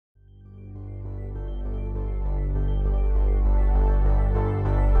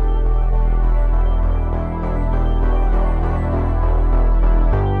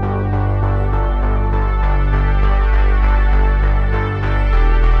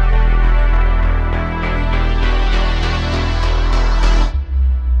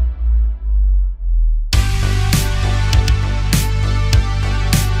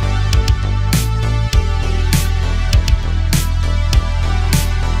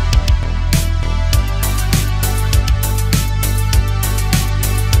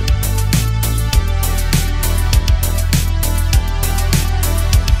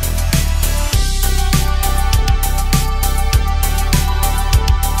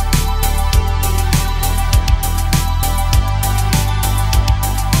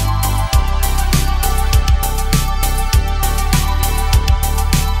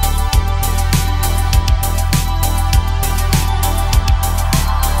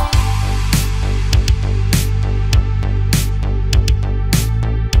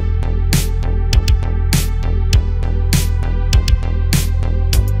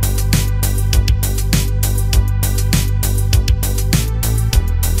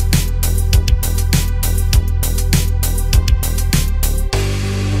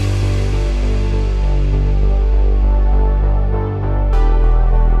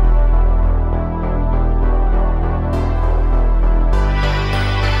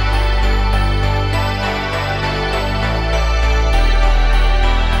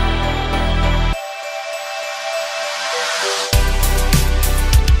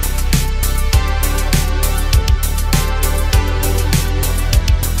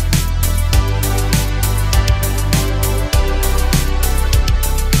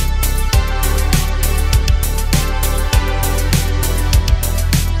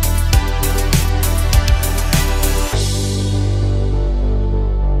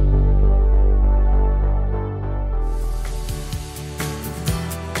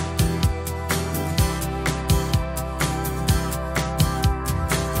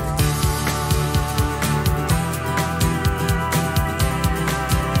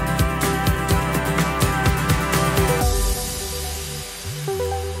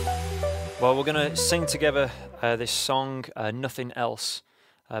Well, we're going to sing together this song, Nothing Else,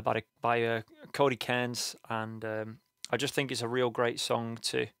 by Cody Cairns, and I just think it's a real great song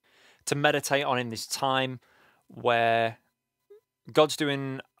to meditate on in this time where God's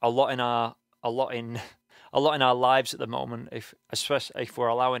doing a lot in our lives at the moment, especially if we're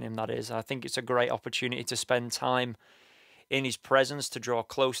allowing Him. That is, I think it's a great opportunity to spend time in His presence, to draw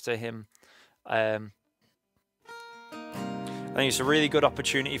close to Him. I think it's a really good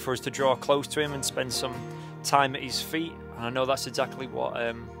opportunity for us to draw close to Him and spend some time at His feet. And I know that's exactly what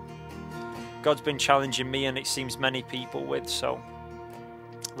God's been challenging me, and it seems many people with. So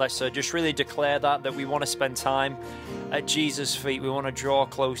let's just really declare that we want to spend time at Jesus' feet. We want to draw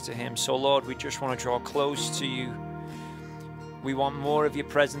close to Him. So Lord, we just want to draw close to You. We want more of Your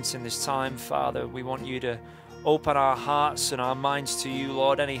presence in this time, Father. We want You to open our hearts and our minds to You,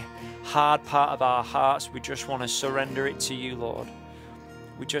 Lord. Any hard part of our hearts, we just want to surrender it to You, Lord.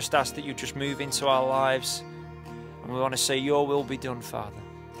 We just ask that You just move into our lives, and we want to say, Your will be done, Father.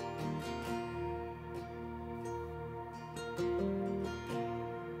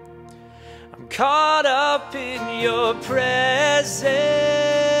 I'm caught up in Your presence.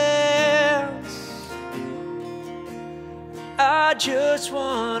 I just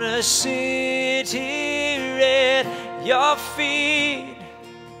want to sit here at Your feet.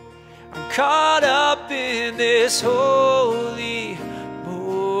 I'm caught up in this holy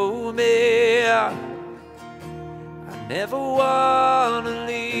moment. I never want to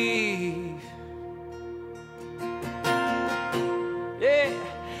leave. Yeah.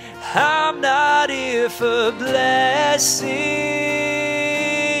 I'm not here for blessing.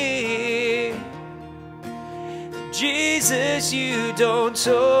 Jesus, You don't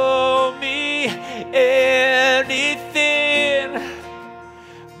owe me anything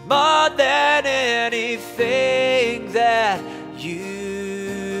more than anything that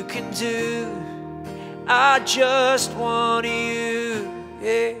You can do. I just want You,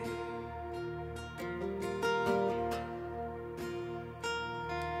 yeah.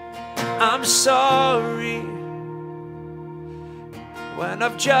 I'm sorry when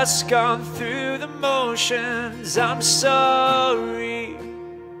I've just gone through the motions. I'm sorry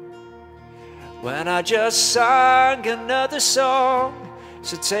when I just sang another song.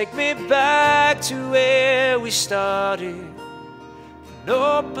 So take me back to where we started and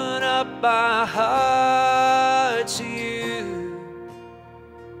open up my heart to You.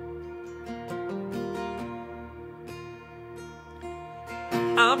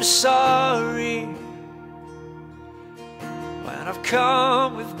 I'm sorry when I've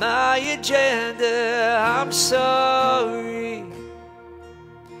come with my agenda. I'm sorry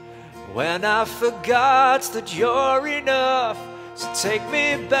when I forgot that You're enough. So take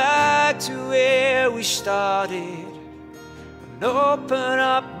me back to where we started and open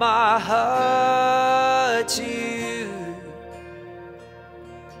up my heart to You.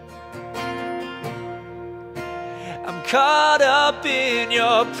 I'm caught up in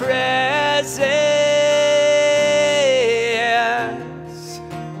Your presence.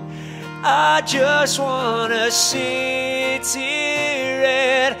 I just want to sit here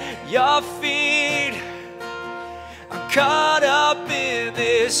at Your feet. I'm caught up in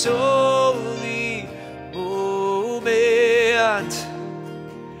this holy moment.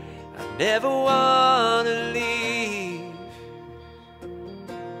 I never want to leave.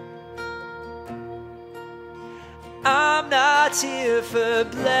 I'm not here for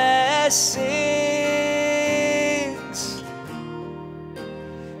blessings.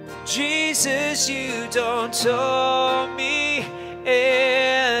 Jesus, You don't owe me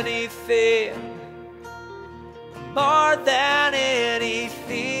anything more than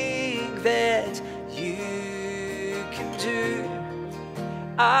anything that You can do.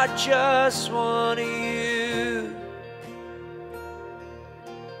 I just want You.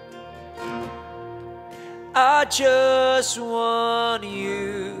 I just want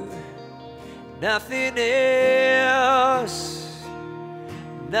You. Nothing else.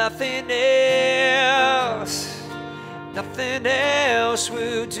 Nothing else. Nothing else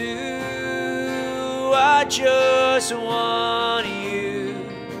will do. I just want You.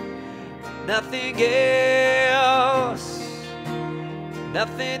 Nothing else.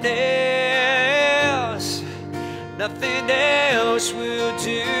 Nothing else. Nothing else will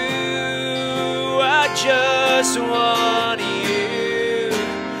do. I just want You.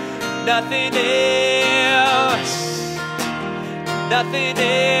 Nothing else. Nothing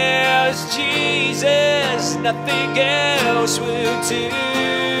else, Jesus. Nothing else will do.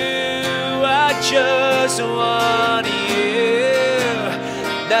 I just want You.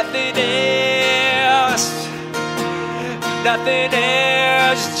 Nothing else. Nothing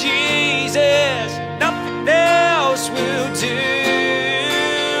else, Jesus, nothing else will do.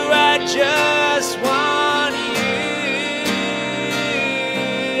 I just want you.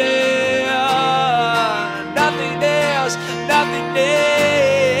 Yeah. Nothing else, nothing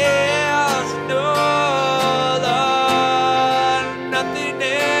else, no, Lord, nothing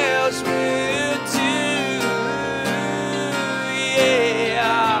else will do.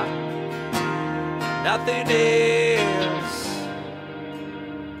 Yeah, nothing else.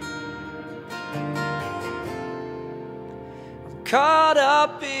 Caught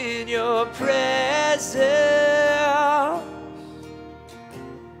up in your presence,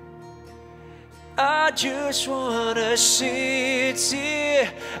 I just wanna sit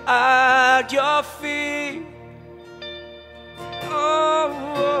here at your feet. Oh,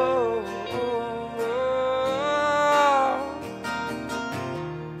 oh, oh, oh.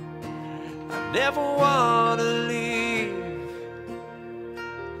 I never wanna leave.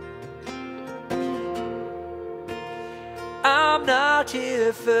 I'm not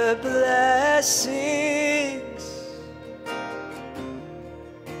here for blessings.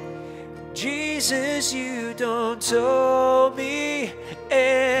 Jesus, you don't owe me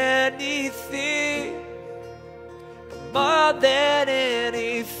anything, more than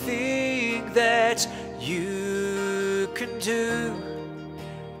anything that you can do.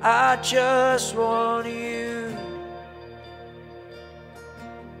 I just want you.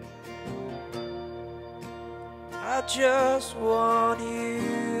 I just want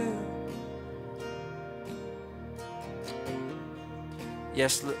you.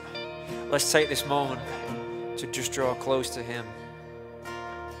 Yes, let's take this moment to just draw close to Him.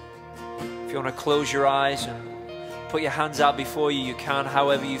 If you want to close your eyes and put your hands out before you, you can,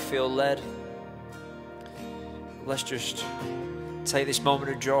 however you feel led. Let's just take this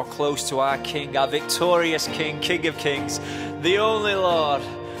moment to draw close to our King, our victorious King, King of Kings, the only Lord,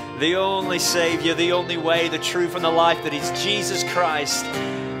 the only Savior, the only way, the truth, and the life, that is Jesus Christ.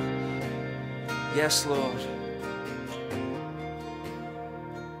 Yes, Lord.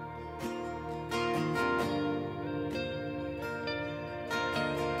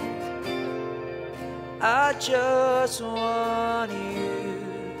 I just want you,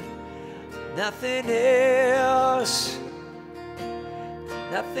 nothing else,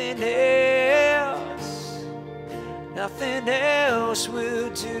 nothing else, nothing else will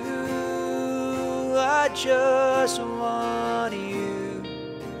do. I just want you,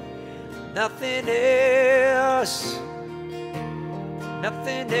 nothing else,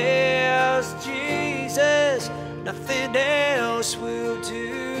 nothing else, Jesus, nothing else will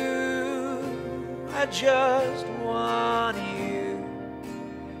do. I just want you,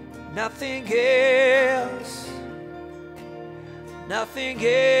 nothing else, nothing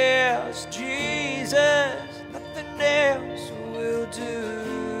else, Jesus, nothing else will do.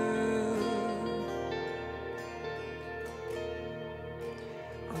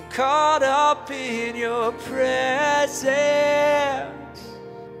 I'm caught up in your presence,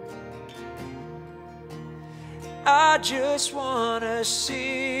 I just wanna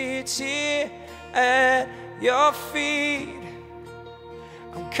sit here at your feet.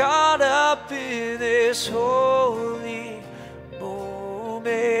 I'm caught up in this holy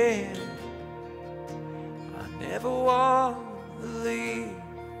moment. I never want to leave.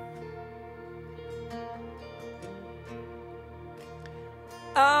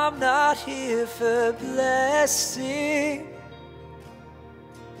 I'm not here for blessing.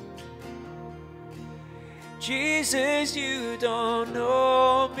 Jesus, you don't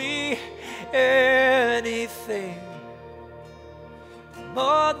know me anything,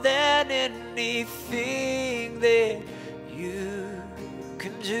 more than anything that you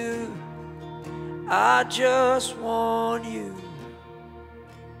can do. I just want you.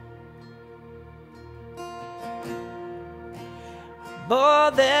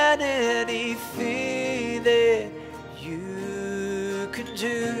 More than anything that you can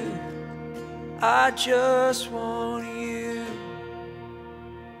do, I just want you.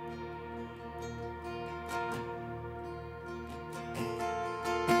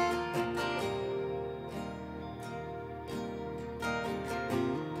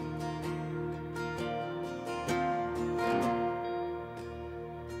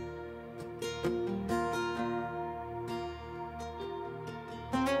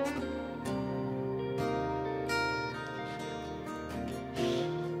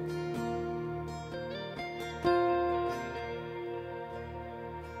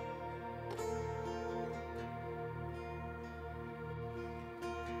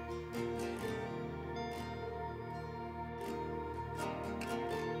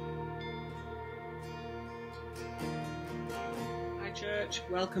 Church,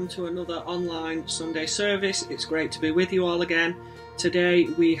 welcome to another online Sunday service. It's great to be with you all again. Today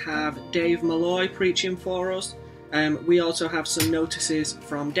we have Dave Molloy preaching for us. We also have some notices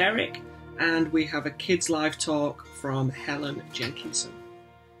from Derek, and we have a Kids Live talk from Helen Jenkinson.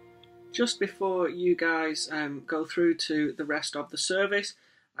 Just before you guys go through to the rest of the service,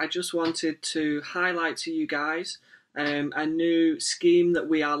 I just wanted to highlight to you guys a new scheme that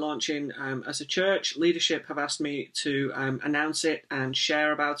we are launching as a church. Leadership have asked me to announce it and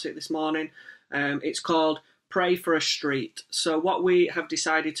share about it this morning. It's called Pray for a Street. So what we have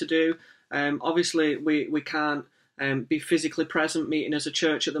decided to do, obviously we can't be physically present meeting as a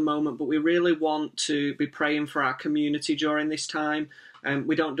church at the moment, but we really want to be praying for our community during this time.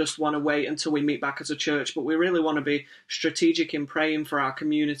 We don't just want to wait until we meet back as a church, but we really want to be strategic in praying for our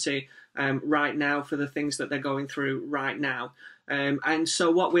community right now, for the things that they're going through right now. And so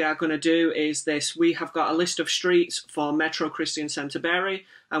what we are going to do is this. We have got a list of streets for Metro Christian Centre Bury,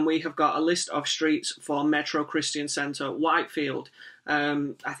 and we have got a list of streets for Metro Christian Centre Whitefield.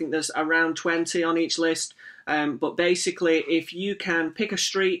 I think there's around 20 on each list. But basically, if you can pick a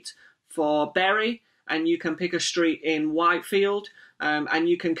street for Bury and you can pick a street in Whitefield, and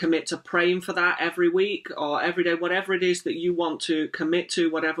you can commit to praying for that every week or every day, whatever it is that you want to commit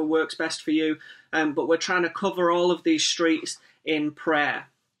to, whatever works best for you. But we're trying to cover all of these streets in prayer.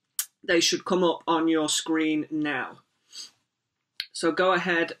 They should come up on your screen now. So go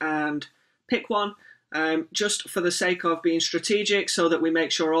ahead and pick one, just for the sake of being strategic, so that we make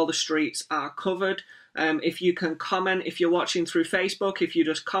sure all the streets are covered. If you can comment, if you're watching through Facebook, if you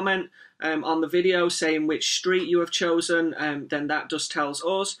just comment on the video saying which street you have chosen, then that just tells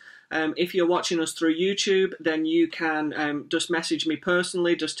us. If you're watching us through YouTube, then you can just message me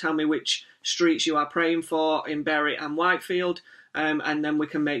personally, just tell me which streets you are praying for in Bury and Whitefield, and then we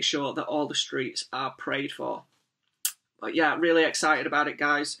can make sure that all the streets are prayed for. But yeah, really excited about it,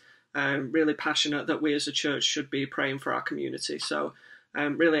 guys. Really passionate that we as a church should be praying for our community. So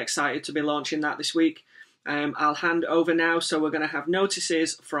I'm really excited to be launching that this week. I'll hand over now. So we're going to have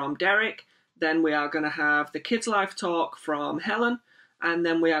notices from Derek. Then we are going to have the Kids Live talk from Helen. And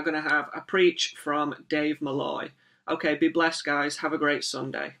then we are going to have a preach from Dave Molloy. Okay, be blessed, guys. Have a great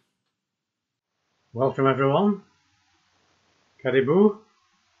Sunday. Welcome, everyone. Karibu.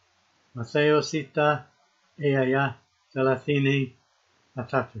 Maseo sita eaya thelathini na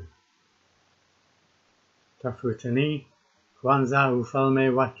tatu. Tafuteni kwanza ufalme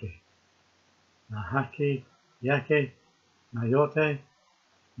wake, na haki yake, na yote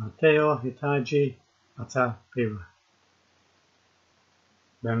Mateo hitaji atapewa.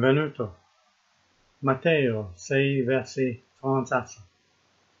 Benvenuto. Matteo 6 versi 34.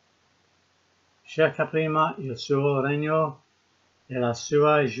 Cerca prima il suo regno e la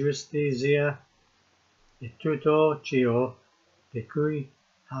sua giustizia, e tutto ciò di cui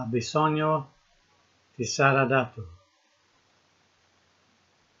ha bisogno ti sarà dato.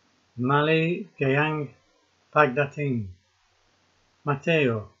 Mali gayang pagdating.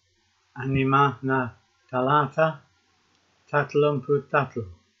 Matteo, anima na talata, 33.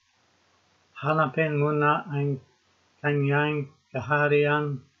 Hanapin muna ang kanyang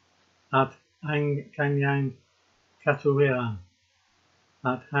kaharian at ang kanyang katuwiran,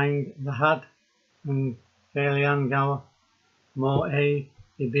 at ang lahat ng kailangan mo ay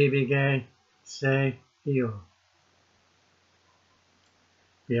ibibigay sa iyo.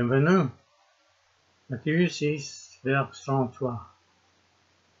 Bienvenue. Matthieu 6, verset 33.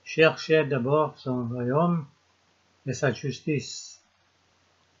 Cherchez d'abord son royaume et sa justice,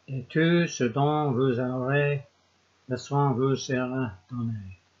 et tout ce dont vous aurez besoin vous sera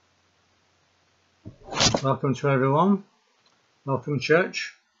donné. Welcome to everyone. Welcome,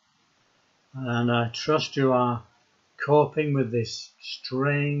 church. And I trust you are coping with this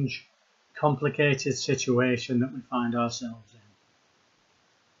strange, complicated situation that we find ourselves in.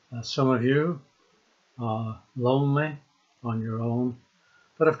 Some of you are lonely on your own,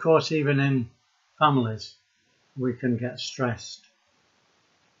 but of course even in families we can get stressed.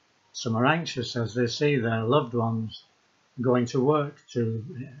 Some are anxious as they see their loved ones going to work, to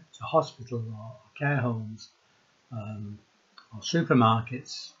hospital or care homes, or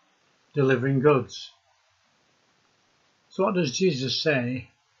supermarkets, delivering goods. So what does Jesus say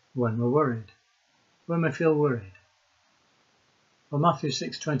when we're worried, when we feel worried? Well, Matthew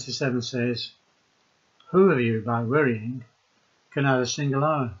 6:27 says, "Who of you, by worrying, can add a single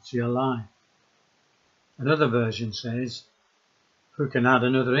hour to your life?" Another version says, "Who can add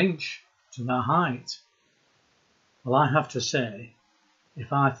another inch to their height?" Well, I have to say,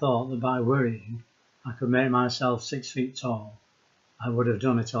 if I thought that by worrying I could make myself 6 feet tall, I would have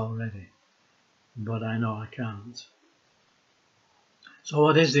done it already. But I know I can't. So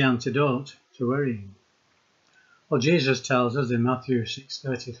what is the antidote to worrying? Well, Jesus tells us in Matthew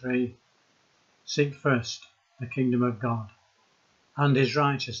 6:33, seek first the kingdom of God and his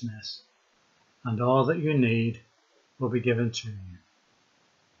righteousness, and all that you need will be given to you.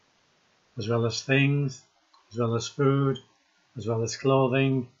 As well as things, as well as food, as well as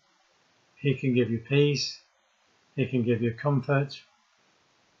clothing, he can give you peace, he can give you comfort,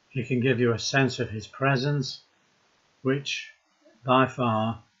 he can give you a sense of his presence, which by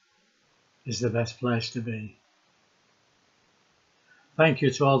far is the best place to be. Thank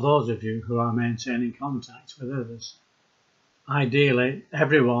you to all those of you who are maintaining contact with others. Ideally,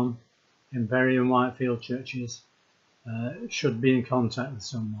 everyone in Bury and Whitefield churches should be in contact with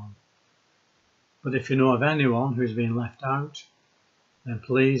someone. But if you know of anyone who's been left out, then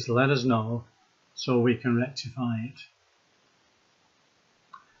please let us know so we can rectify it.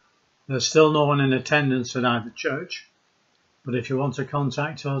 There's still no one in attendance at either church, but if you want to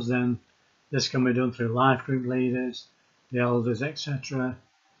contact us, then this can be done through life group leaders, the elders, etc.,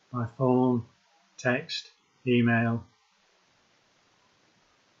 by phone, text, email.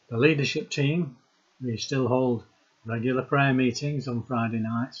 The leadership team, we still hold regular prayer meetings on Friday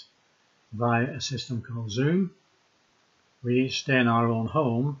nights via a system called Zoom. We each stay in our own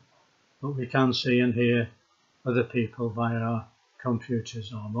home, but we can see and hear other people via our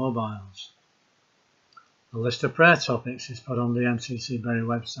computers or mobiles. A list of prayer topics is put on the MCC Bury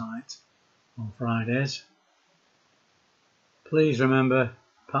website on Fridays. Please remember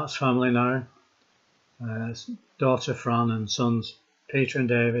Pat's family now, daughter Fran and sons Peter and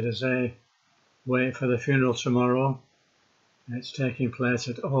David, as they wait for the funeral tomorrow. It's taking place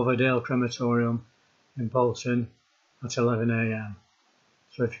at Overdale Crematorium in Bolton at 11 AM.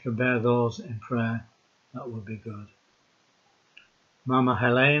 So if you could bear those in prayer, that would be good. Mama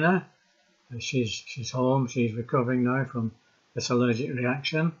Helena, she's home, she's recovering now from this allergic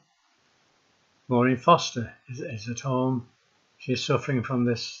reaction. Maureen Foster is at home. She's suffering from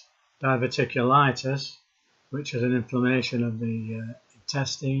this diverticulitis, which is an inflammation of the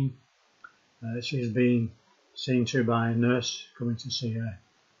intestine. She's been seen to by a nurse coming to see her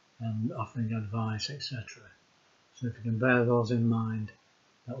and offering advice, etc. So if you can bear those in mind,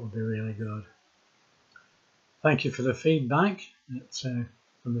 that would be really good. Thank you for the feedback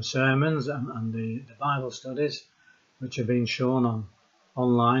from the sermons and the Bible studies, which have been shown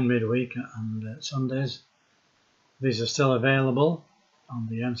online midweek and Sundays. These are still available on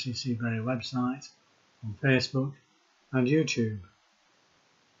the MCC Bury website, on Facebook and YouTube.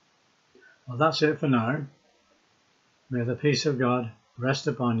 Well, that's it for now. May the peace of God rest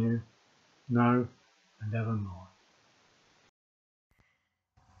upon you, now and evermore.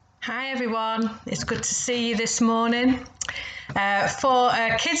 Hi everyone, it's good to see you this morning. For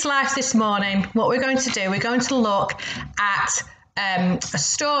Kids Life this morning, what we're going to do, we're going to look at a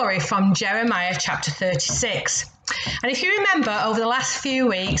story from Jeremiah chapter 36. And if you remember, over the last few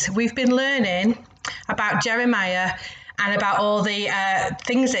weeks, we've been learning about Jeremiah and about all the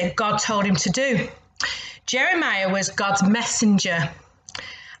things that God told him to do. Jeremiah was God's messenger,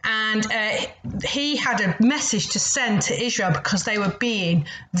 and he had a message to send to Israel because they were being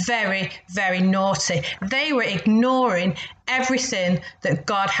very, very naughty. They were ignoring everything that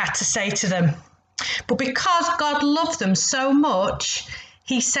God had to say to them. But because God loved them so much,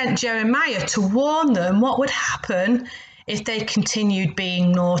 he sent Jeremiah to warn them what would happen if they continued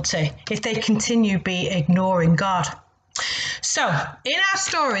being naughty, if they continued ignoring God. So, in our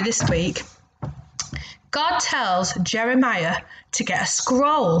story this week, God tells Jeremiah to get a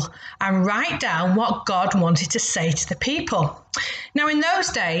scroll and write down what God wanted to say to the people. Now, in those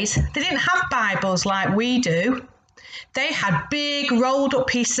days, they didn't have Bibles like we do. They had big rolled up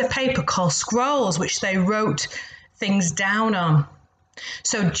pieces of paper called scrolls, which they wrote things down on.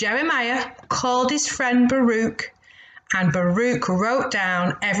 So Jeremiah called his friend Baruch, and Baruch wrote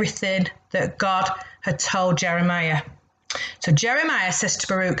down everything that God had told Jeremiah. So Jeremiah says to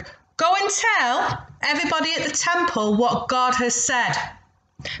Baruch, "Go and tell everybody at the temple what God has said.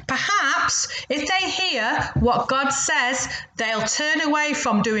 Perhaps if they hear what God says, they'll turn away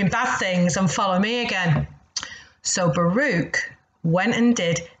from doing bad things and follow me again." So Baruch went and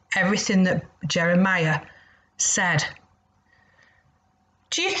did everything that Jeremiah said.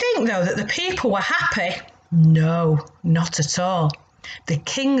 Do you think, though, that the people were happy? No, not at all. The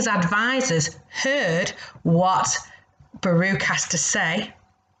king's advisors heard what Baruch has to say,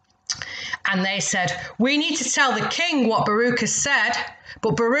 and they said, "We need to tell the king what Baruch has said,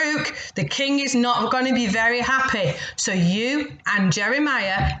 but Baruch, the king is not going to be very happy. So you and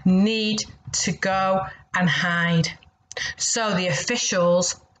Jeremiah need to go and hide." So the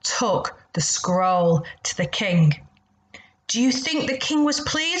officials took the scroll to the king. Do you think the king was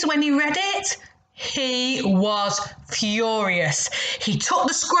pleased when he read it? He was furious. He took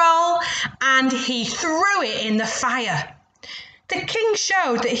the scroll and he threw it in the fire. The king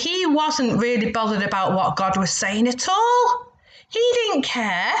showed that he wasn't really bothered about what God was saying at all. He didn't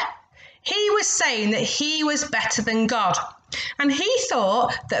care. He was saying that he was better than God. And he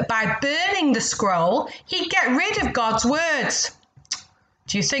thought that by burning the scroll, he'd get rid of God's words.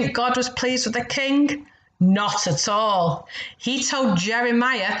 Do you think God was pleased with the king? Not at all. He told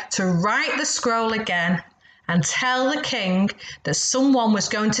Jeremiah to write the scroll again and tell the king that someone was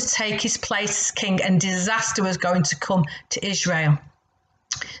going to take his place as king and disaster was going to come to Israel.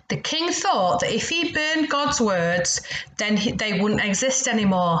 The king thought that if he burned God's words, then they wouldn't exist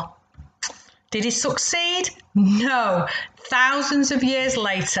anymore. Did he succeed? No. Thousands of years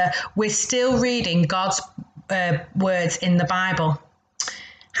later, we're still reading God's words in the Bible.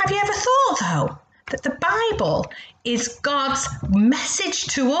 Have you ever thought, though, that the Bible is God's message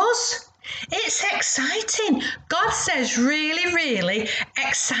to us? It's exciting. God says really, really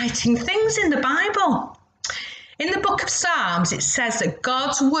exciting things in the Bible. In the book of Psalms, it says that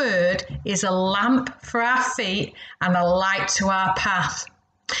God's word is a lamp for our feet and a light to our path.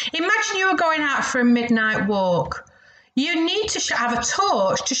 Imagine you were going out for a midnight walk. You need to have a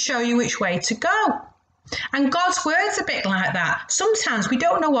torch to show you which way to go. And God's word's a bit like that. Sometimes we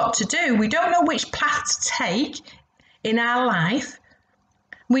don't know what to do. We don't know which path to take in our life.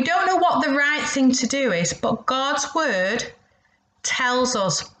 We don't know what the right thing to do is, but God's word tells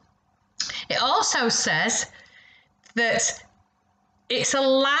us. It also says that it's a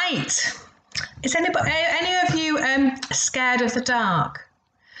light. Is any of you scared of the dark?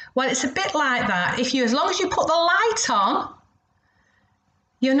 Well, it's a bit like that. As long as you put the light on,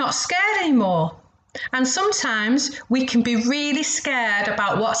 you're not scared anymore. And sometimes we can be really scared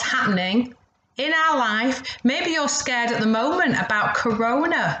about what's happening in our life. Maybe you're scared at the moment about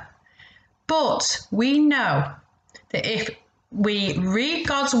corona. But we know that if we read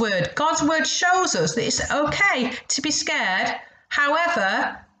God's word shows us that it's okay to be scared.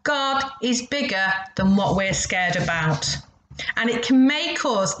 However, God is bigger than what we're scared about. And it can make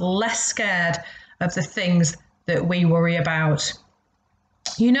us less scared of the things that we worry about.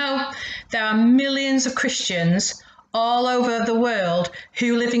 You know, there are millions of Christians all over the world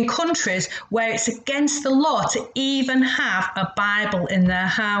who live in countries where it's against the law to even have a Bible in their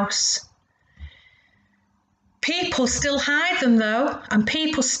house. People still hide them though, and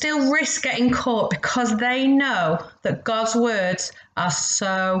people still risk getting caught because they know that God's words are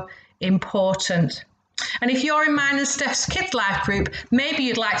so important. And if you're in mine and Steph's Kids Life group, maybe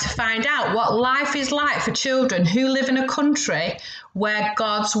you'd like to find out what life is like for children who live in a country where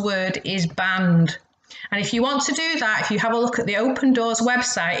God's word is banned. And if you want to do that, if you have a look at the Open Doors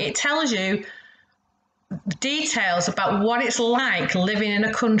website, it tells you details about what it's like living in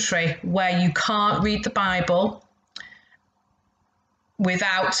a country where you can't read the Bible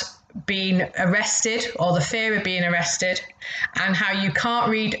without being arrested or the fear of being arrested, and how you can't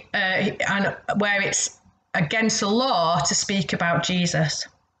read and where it's against the law to speak about Jesus.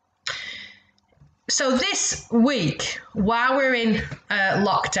 So this week, while we're in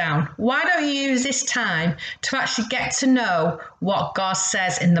lockdown, why don't you use this time to actually get to know what God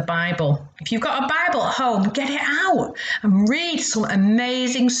says in the Bible? If you've got a Bible at home, get it out and read some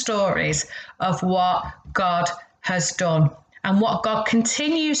amazing stories of what God has done and what God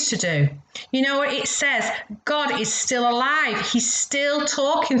continues to do. You know, it says God is still alive. He's still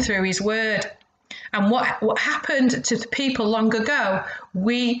talking through his word. And what happened to the people long ago,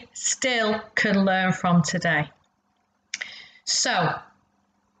 we still can learn from today. So,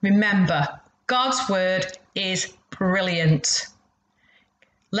 remember, God's word is brilliant.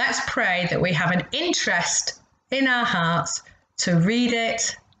 Let's pray that we have an interest in our hearts to read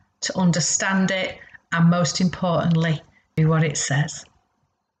it, to understand it, and most importantly, do what it says.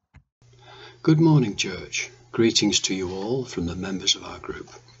 Good morning, church. Greetings to you all from the members of our group.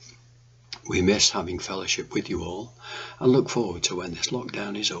 We miss having fellowship with you all and look forward to when this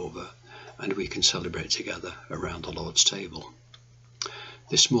lockdown is over and we can celebrate together around the Lord's table.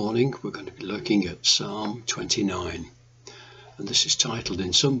 This morning we're going to be looking at Psalm 29, and this is titled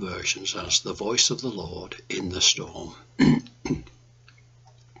in some versions as The Voice of the Lord in the Storm.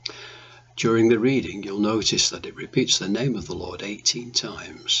 During the reading you'll notice that it repeats the name of the Lord 18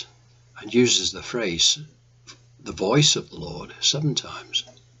 times and uses the phrase the voice of the Lord 7 times.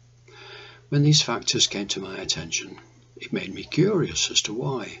 When these factors came to my attention, it made me curious as to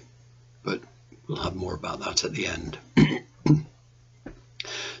why, but we'll have more about that at the end.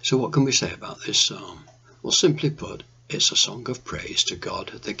 So what can we say about this psalm? Well, simply put, it's a song of praise to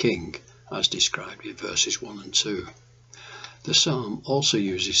God the King, as described in verses 1 and 2. The psalm also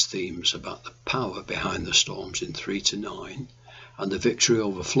uses themes about the power behind the storms in 3 to 9 and the victory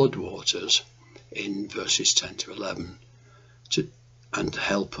over floodwaters in verses 10 to 11 to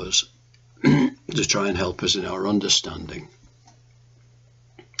help us to try and help us in our understanding.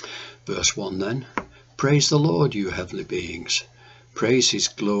 Verse 1 then, praise the Lord, you heavenly beings, praise his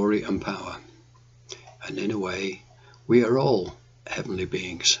glory and power. And in a way, we are all heavenly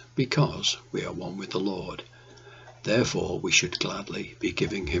beings because we are one with the Lord. Therefore, we should gladly be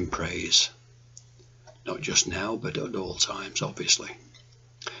giving him praise. Not just now, but at all times, obviously.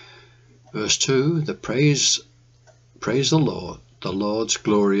 Verse 2, praise the Lord, the Lord's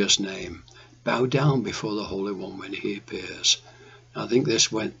glorious name. Bow down before the Holy One when he appears. I think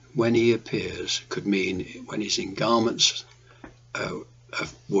this when he appears could mean when he's in garments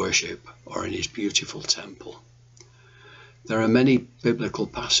of worship or in his beautiful temple. There are many biblical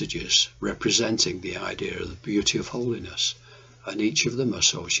passages representing the idea of the beauty of holiness, and each of them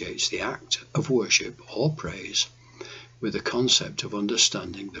associates the act of worship or praise with the concept of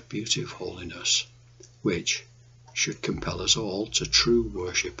understanding the beauty of holiness, which should compel us all to true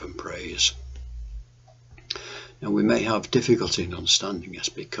worship and praise. Now, we may have difficulty in understanding this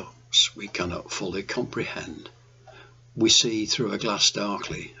because we cannot fully comprehend. We see through a glass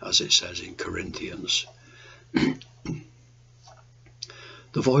darkly, as it says in Corinthians.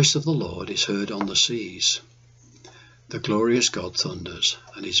 The voice of the Lord is heard on the seas. The glorious God thunders,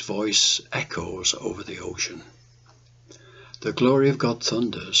 and his voice echoes over the ocean. The glory of God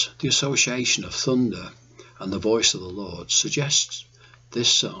thunders. The association of thunder and the voice of the Lord suggests this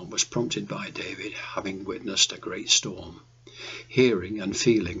psalm was prompted by David having witnessed a great storm, hearing and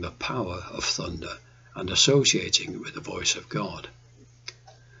feeling the power of thunder and associating it with the voice of God.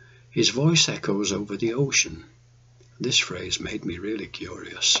 His voice echoes over the ocean. This phrase made me really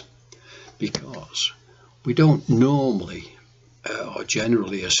curious because we don't normally or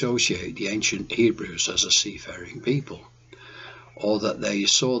generally associate the ancient Hebrews as a seafaring people, or that they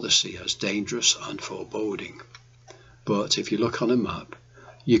saw the sea as dangerous and foreboding. But if you look on a map,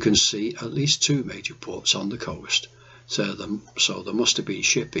 you can see at least 2 major ports on the coast, so there must have been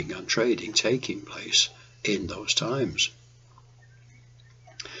shipping and trading taking place in those times.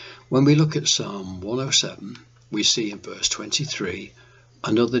 When we look at Psalm 107, we see in verse 23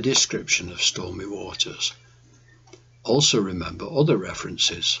 another description of stormy waters. Also remember other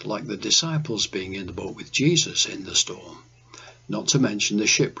references, like the disciples being in the boat with Jesus in the storm, not to mention the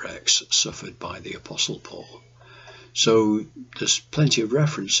shipwrecks suffered by the Apostle Paul. So there's plenty of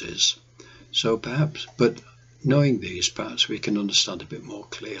references. So perhaps, but knowing these, perhaps we can understand a bit more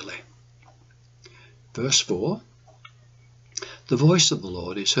clearly. Verse 4, the voice of the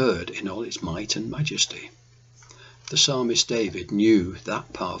Lord is heard in all its might and majesty. The psalmist David knew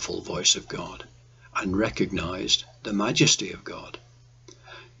that powerful voice of God and recognized the majesty of God.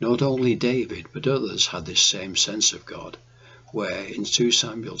 Not only David, but others had this same sense of God, where in 2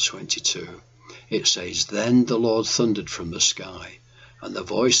 Samuel 22 it says, then the Lord thundered from the sky, and the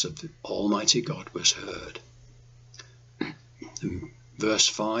voice of the Almighty God was heard. In verse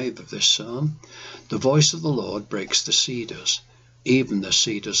 5 of this psalm, the voice of the Lord breaks the cedars, even the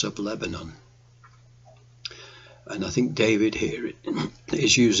cedars of Lebanon. And I think David here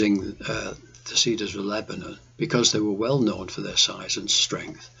is using the cedars of Lebanon because they were well known for their size and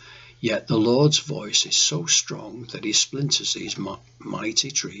strength. Yet the Lord's voice is so strong that he splinters these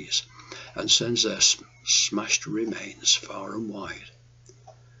mighty trees and sends their smashed remains far and wide.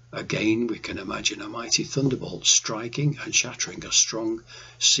 Again, we can imagine a mighty thunderbolt striking and shattering a strong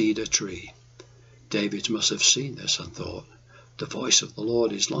cedar tree. David must have seen this and thought, the voice of the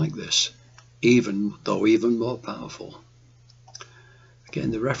Lord is like this, even more powerful.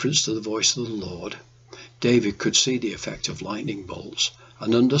 Again, the reference to the voice of the Lord, David could see the effect of lightning bolts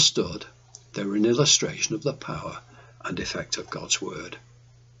and understood they were an illustration of the power and effect of God's word.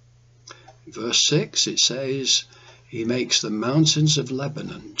 In verse 6 it says, he makes the mountains of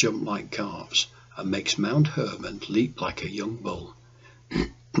Lebanon jump like calves and makes Mount Hermon leap like a young bull.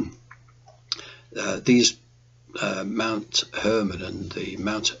 These Mount Hermon and the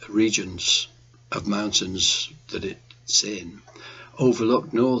regions of mountains that it's in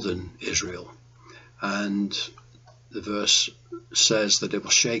overlook northern Israel, and the verse says that it will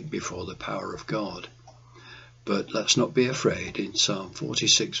shake before the power of God. But let's not be afraid. In Psalm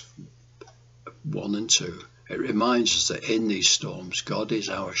 46 1 and 2 it reminds us that in these storms God is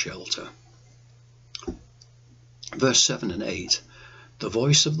our shelter. Verse 7 and 8, the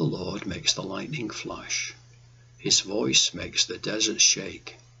voice of the Lord makes the lightning flash. His voice makes the desert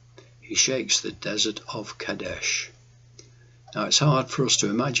shake. He shakes the desert of Kadesh. Now it's hard for us to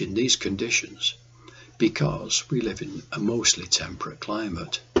imagine these conditions because we live in a mostly temperate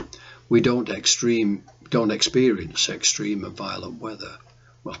climate. We don't experience extreme and violent weather.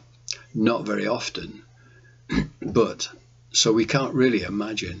 Well, not very often, but so we can't really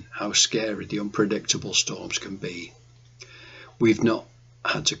imagine how scary the unpredictable storms can be. We've not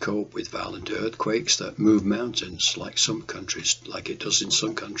had to cope with violent earthquakes that move mountains like it does in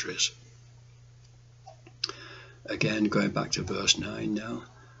some countries. Again, going back to verse 9 now.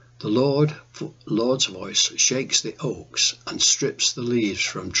 The Lord's voice shakes the oaks and strips the leaves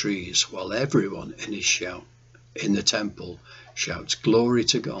from trees, while everyone in the temple shouts glory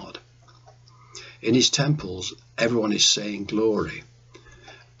to God. In his temples, everyone is saying glory.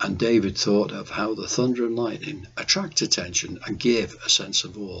 And David thought of how the thunder and lightning attract attention and give a sense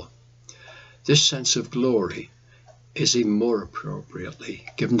of awe. This sense of glory is even more appropriately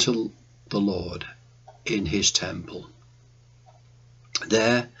given to the Lord in his temple.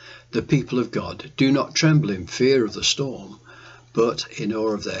 There, the people of God do not tremble in fear of the storm, but in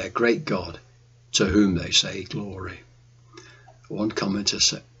awe of their great God, to whom they say glory. One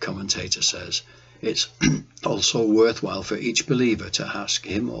commentator says, it's also worthwhile for each believer to ask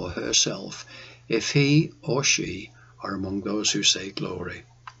him or herself if he or she are among those who say glory.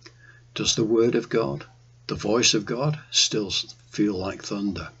 Does the word of God, the voice of God, still feel like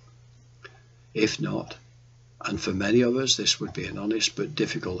thunder? If not, and for many of us this would be an honest but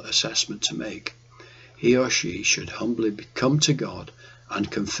difficult assessment to make, he or she should humbly come to God and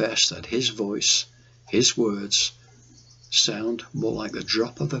confess that his voice, his words, sound more like the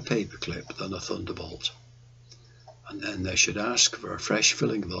drop of a paperclip than a thunderbolt. And then they should ask for a fresh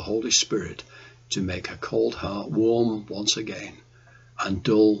filling of the Holy Spirit to make a cold heart warm once again and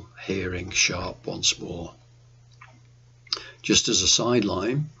dull hearing sharp once more. Just as a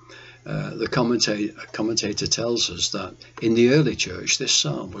sideline, the commentator tells us that in the early church this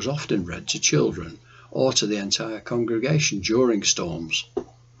psalm was often read to children or to the entire congregation during storms.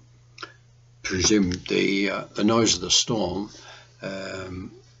 Presume the noise of the storm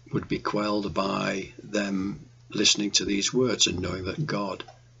would be quelled by them listening to these words and knowing that God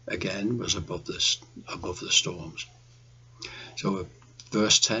again was above the storms. So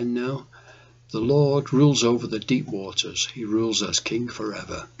verse 10 now. The Lord rules over the deep waters. He rules as king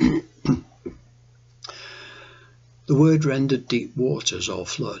forever. The word rendered deep waters or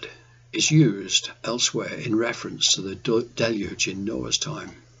flood is used elsewhere in reference to the deluge in Noah's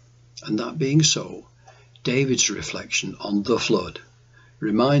time. And that being so, David's reflection on the flood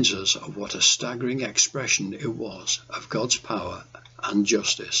reminds us of what a staggering expression it was of God's power and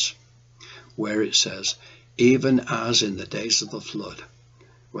justice, where it says, even as in the days of the flood,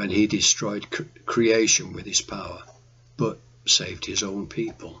 when he destroyed creation with his power, but saved his own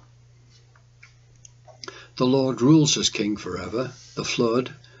people. The Lord rules as king forever. The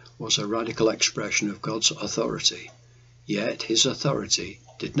flood was a radical expression of God's authority, yet his authority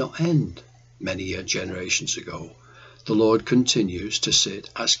did not end many generations ago. The Lord continues to sit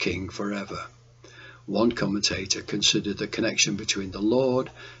as king forever. One commentator considered the connection between the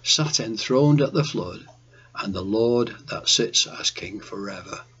Lord sat enthroned at the flood and the Lord that sits as king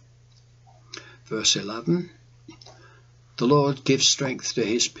forever. Verse 11, the Lord gives strength to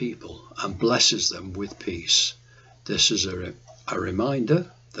his people and blesses them with peace. This is a reminder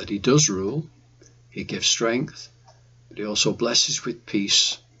that he does rule, he gives strength, but he also blesses with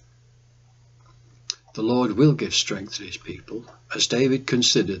peace. The Lord will give strength to his people. As David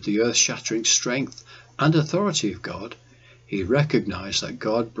considered the earth-shattering strength and authority of God, he recognized that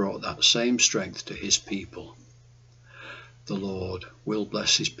God brought that same strength to his people. The Lord will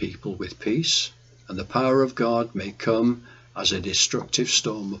bless his people with peace, and the power of God may come as a destructive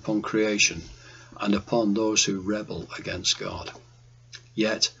storm upon creation and upon those who rebel against God.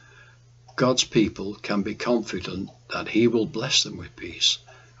 Yet, God's people can be confident that he will bless them with peace,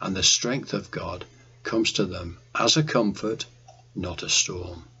 and the strength of God comes to them as a comfort, not a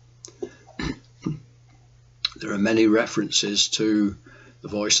storm. There are many references to the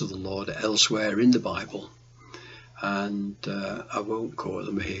voice of the Lord elsewhere in the Bible, and I won't quote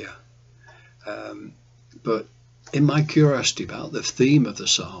them here. But in my curiosity about the theme of the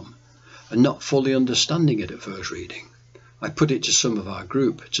psalm, and not fully understanding it at first reading, I put it to some of our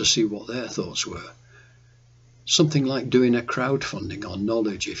group to see what their thoughts were. Something like doing a crowdfunding on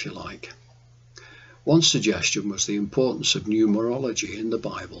knowledge, if you like. One suggestion was the importance of numerology in the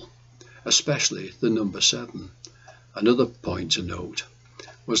Bible, especially the number 7. Another point to note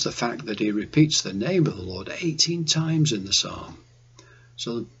was the fact that he repeats the name of the Lord 18 times in the psalm.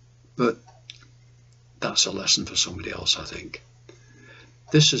 But that's a lesson for somebody else, I think.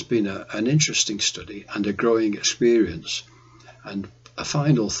 This has been an interesting study and a growing experience. And a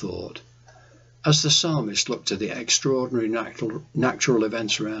final thought, As the psalmist looked at the extraordinary natural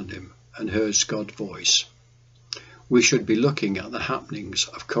events around him and heard God's voice, we should be looking at the happenings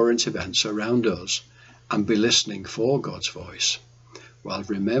of current events around us and be listening for God's voice, while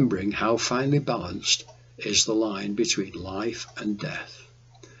remembering how finely balanced is the line between life and death,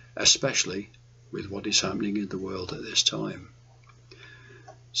 especially with what is happening in the world at this time.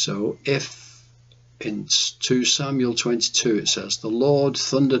 So if in 2 Samuel 22 it says, "The Lord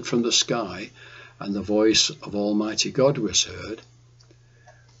thundered from the sky, and the voice of Almighty God was heard,"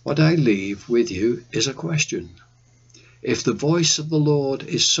 what I leave with you is a question. If the voice of the Lord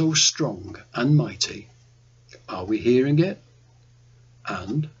is so strong and mighty, are we hearing it?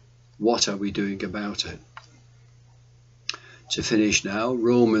 And what are we doing about it? To finish now,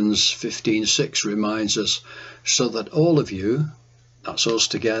 Romans 15:6 reminds us, "So that all of you," that's us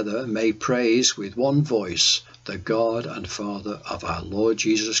together, "may praise with one voice the God and Father of our Lord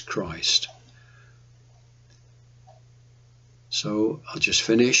Jesus Christ." So I'll just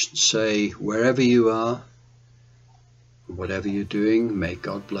finish and say, wherever you are, whatever you're doing, may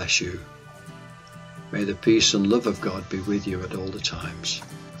God bless you. May the peace and love of God be with you at all the times.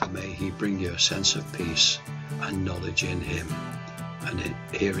 And may he bring you a sense of peace and knowledge in him and in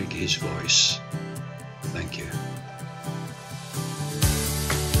hearing his voice. Thank you.